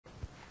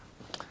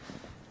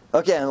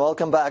Okay, and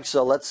welcome back.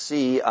 So let's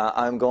see,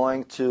 I'm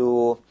going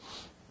to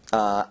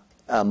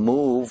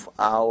move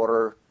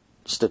our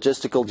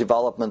statistical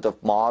development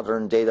of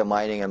modern data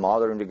mining and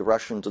modern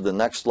regression to the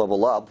next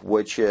level up,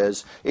 which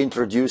is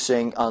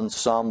introducing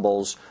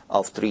ensembles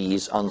of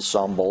trees,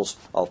 ensembles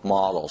of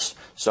models.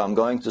 So I'm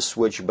going to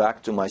switch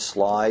back to my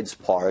slides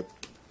part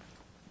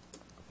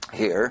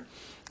here,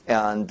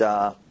 and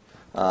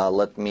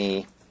let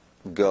me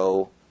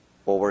go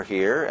over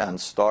here and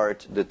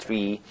start the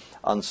tree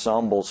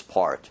ensembles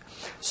part.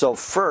 So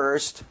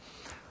first,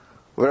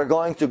 we're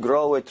going to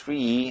grow a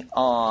tree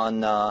on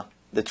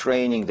the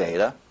training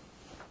data.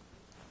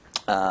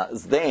 And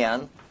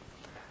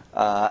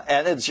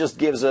it just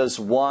gives us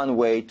one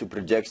way to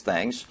predict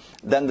things.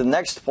 Then the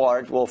next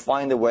part, we'll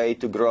find a way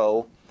to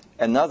grow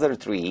another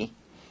tree,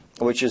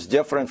 which is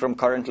different from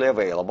currently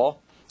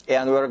available.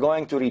 And we're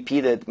going to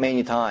repeat it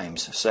many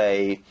times,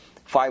 say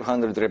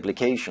 500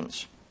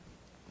 replications.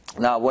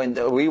 Now, when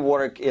we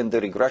work in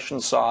the regression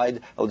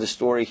side of the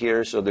story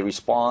here, so the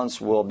response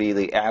will be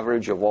the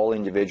average of all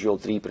individual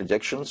tree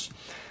predictions.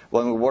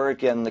 When we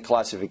work in the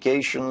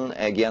classification,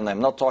 again, I'm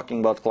not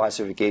talking about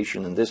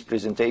classification in this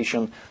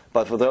presentation,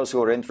 but for those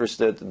who are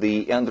interested,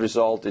 the end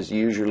result is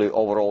usually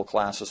overall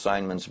class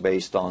assignments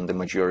based on the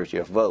majority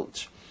of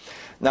votes.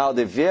 Now,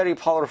 the very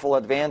powerful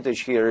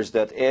advantage here is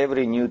that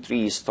every new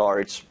tree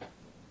starts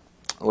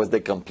with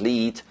the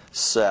complete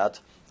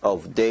set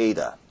of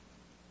data.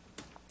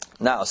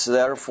 Now, so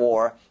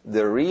therefore,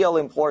 the real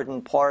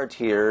important part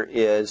here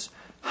is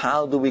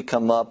how do we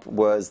come up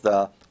with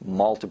the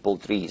multiple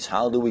trees?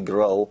 How do we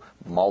grow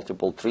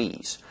multiple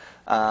trees?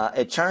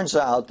 It turns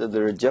out that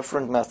there are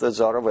different methods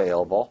are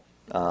available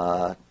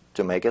to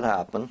make it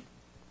happen.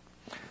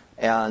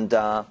 And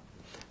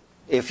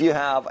if you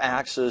have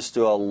access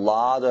to a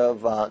lot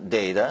of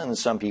data, and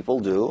some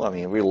people do, I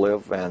mean, we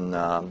live in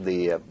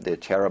the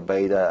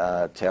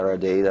teradata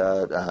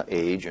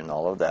age and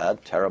all of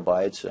that,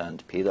 terabytes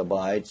and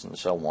petabytes and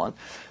so on.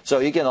 So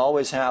you can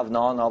always have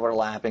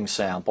non-overlapping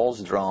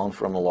samples drawn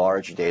from a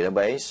large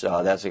database.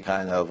 That's a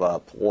kind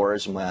of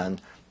pores meant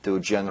to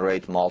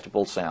generate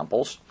multiple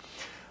samples.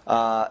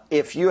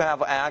 If you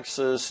have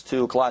access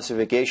to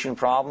classification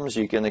problems,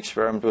 you can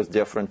experiment with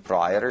different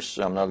priors.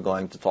 I'm not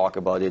going to talk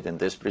about it in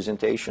this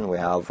presentation. We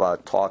have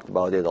talked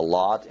about it a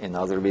lot in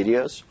other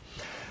videos.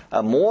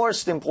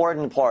 Most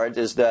important part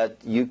is that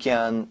you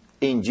can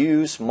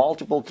induce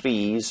multiple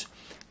trees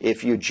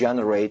if you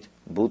generate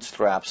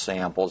bootstrap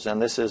samples.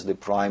 And this is the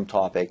prime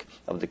topic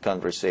of the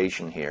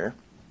conversation here.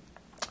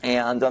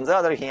 And on the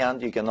other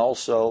hand, you can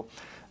also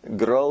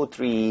grow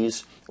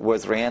trees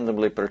with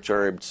randomly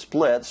perturbed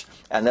splits,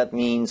 and that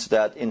means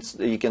that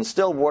you can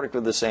still work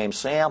with the same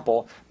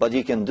sample, but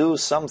you can do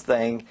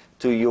something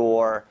to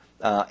your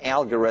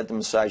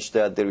algorithm such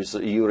that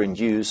you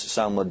induce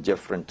somewhat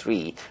different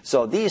tree.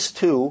 So these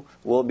two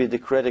will be the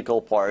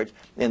critical part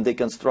in the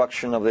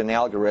construction of an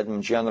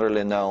algorithm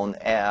generally known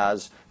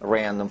as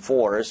random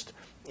forest.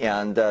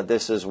 And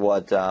this is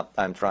what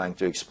I'm trying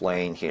to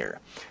explain here.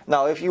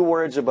 Now, a few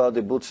words about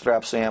the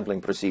bootstrap sampling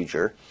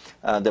procedure.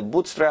 The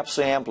bootstrap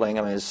sampling,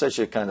 I mean, it's such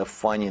a kind of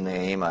funny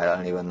name. I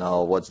don't even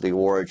know what's the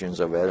origins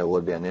of it. It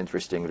would be an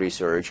interesting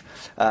research.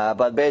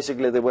 But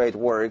basically, the way it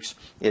works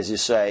is you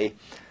say,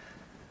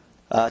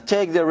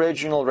 take the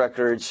original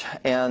records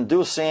and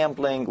do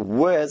sampling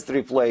with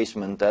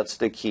replacement. That's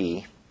the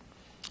key.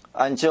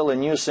 Until a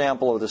new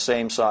sample of the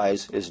same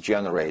size is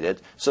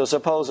generated. So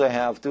suppose I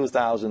have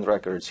 2,000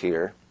 records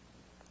here,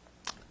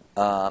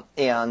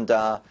 and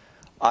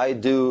I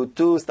do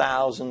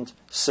 2,000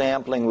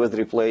 sampling with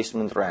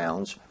replacement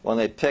rounds. When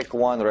I pick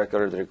one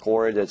record,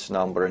 record its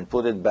number and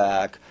put it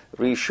back,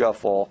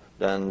 reshuffle,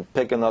 then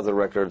pick another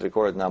record,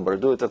 record number,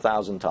 do it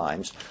 1,000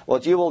 times.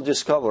 What you will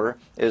discover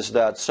is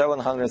that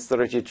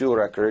 732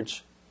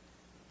 records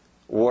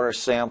were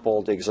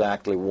sampled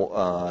exactly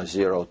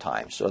 0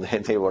 times, so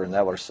they were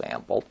never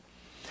sampled.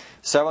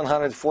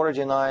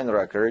 749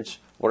 records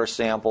were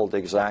sampled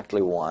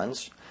exactly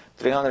once.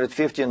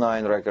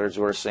 359 records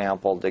were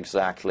sampled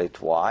exactly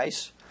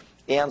twice,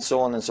 and so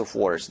on and so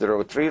forth. There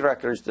were 3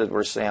 records that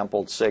were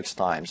sampled 6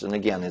 times, and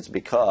again, it's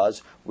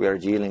because we are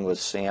dealing with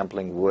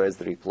sampling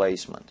with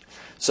replacement.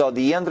 So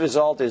the end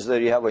result is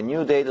that you have a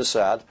new data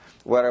set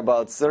where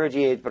about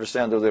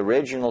 38% of the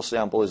original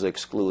sample is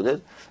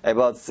excluded,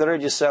 about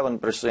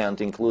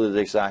 37% included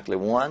exactly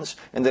once,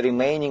 and the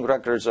remaining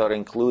records are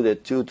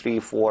included 2, 3,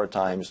 4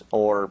 times,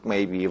 or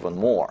maybe even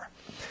more.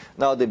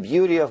 Now, the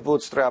beauty of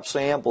bootstrap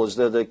sample is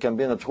that the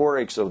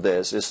combinatorics of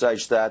this is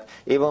such that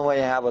even when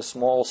you have a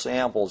small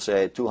sample,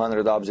 say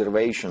 200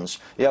 observations,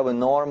 you have an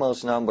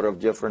enormous number of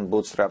different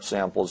bootstrap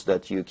samples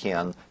that you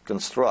can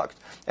construct.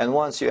 And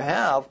once you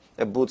have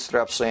a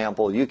bootstrap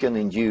sample, you can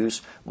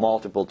induce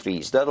multiple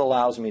trees. That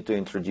allows me to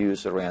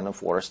introduce a random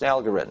forest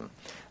algorithm.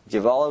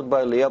 Developed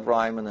by Leah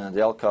Bryman and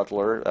Al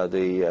Cutler at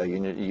the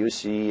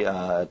UC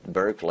at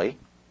Berkeley.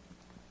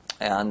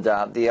 And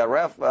the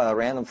RF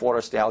random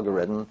forest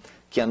algorithm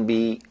can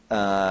be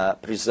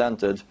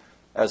presented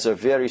as a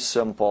very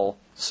simple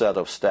set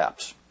of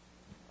steps.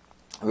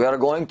 We are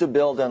going to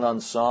build an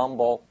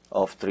ensemble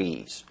of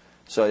trees.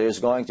 So there's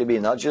going to be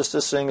not just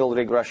a single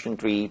regression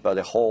tree, but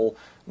a whole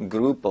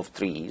group of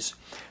trees.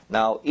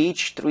 Now,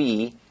 each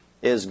tree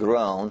is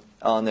grown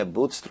on a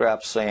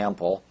bootstrap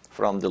sample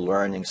from the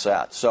learning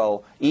set.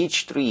 So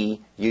each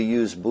tree, you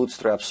use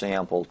bootstrap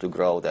sample to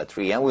grow that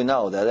tree. And we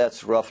know that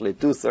that's roughly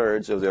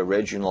 2/3 of the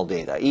original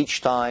data.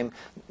 Each time,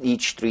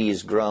 each tree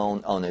is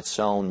grown on its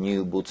own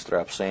new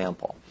bootstrap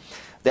sample.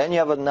 Then you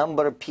have a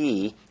number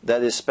p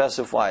that is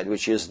specified,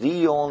 which is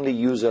the only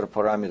user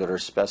parameter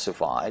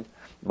specified.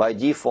 By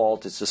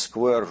default, it's the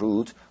square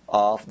root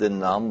of the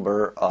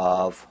number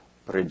of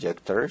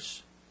predictors,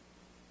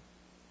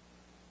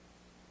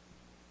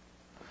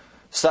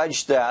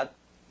 such that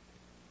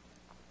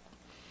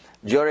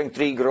during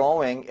tree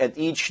growing, at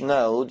each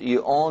node,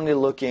 you're only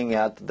looking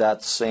at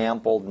that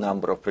sampled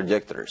number of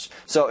predictors.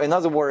 So in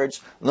other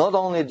words, not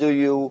only do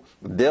you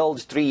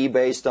build tree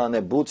based on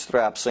a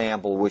bootstrap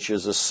sample, which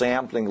is a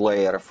sampling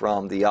layer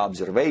from the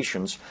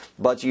observations,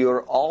 but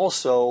you're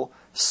also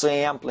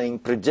sampling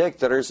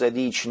predictors at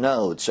each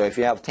node. So if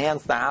you have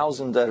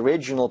 10,000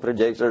 original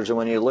predictors, and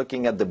when you're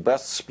looking at the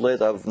best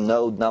split of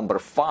node number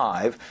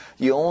 5,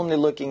 you're only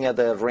looking at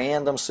a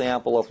random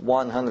sample of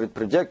 100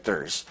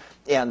 predictors.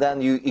 And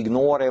then you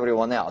ignore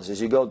everyone else.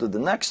 As you go to the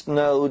next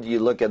node, you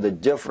look at a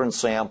different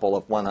sample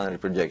of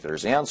 100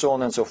 predictors, and so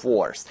on and so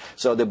forth.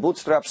 So the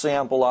bootstrap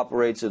sample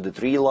operates at the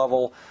tree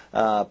level.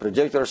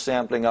 Predictor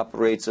sampling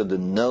operates at the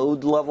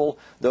node level.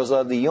 Those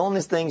are the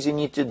only things you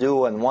need to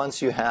do, and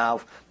once you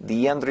have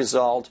the end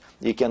result,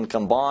 you can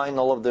combine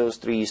all of those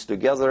trees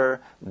together,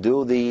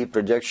 do the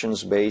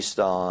predictions based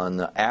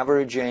on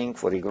averaging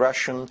for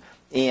regression,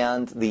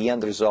 and the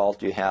end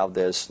result, you have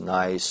this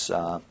nice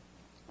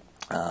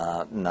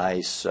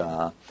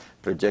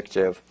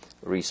predictive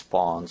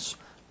response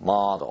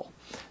model.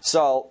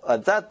 So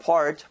at that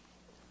part,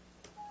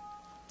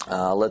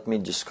 let me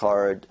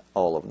discard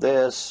all of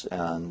this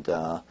and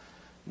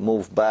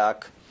move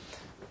back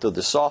to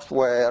the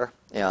software.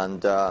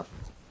 And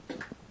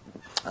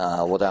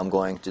what I'm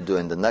going to do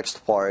in the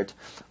next part,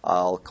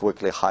 I'll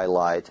quickly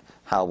highlight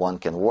how one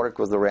can work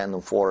with the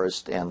random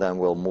forest, and then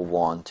we'll move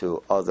on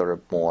to other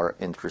more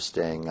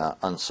interesting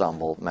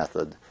ensemble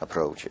method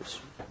approaches.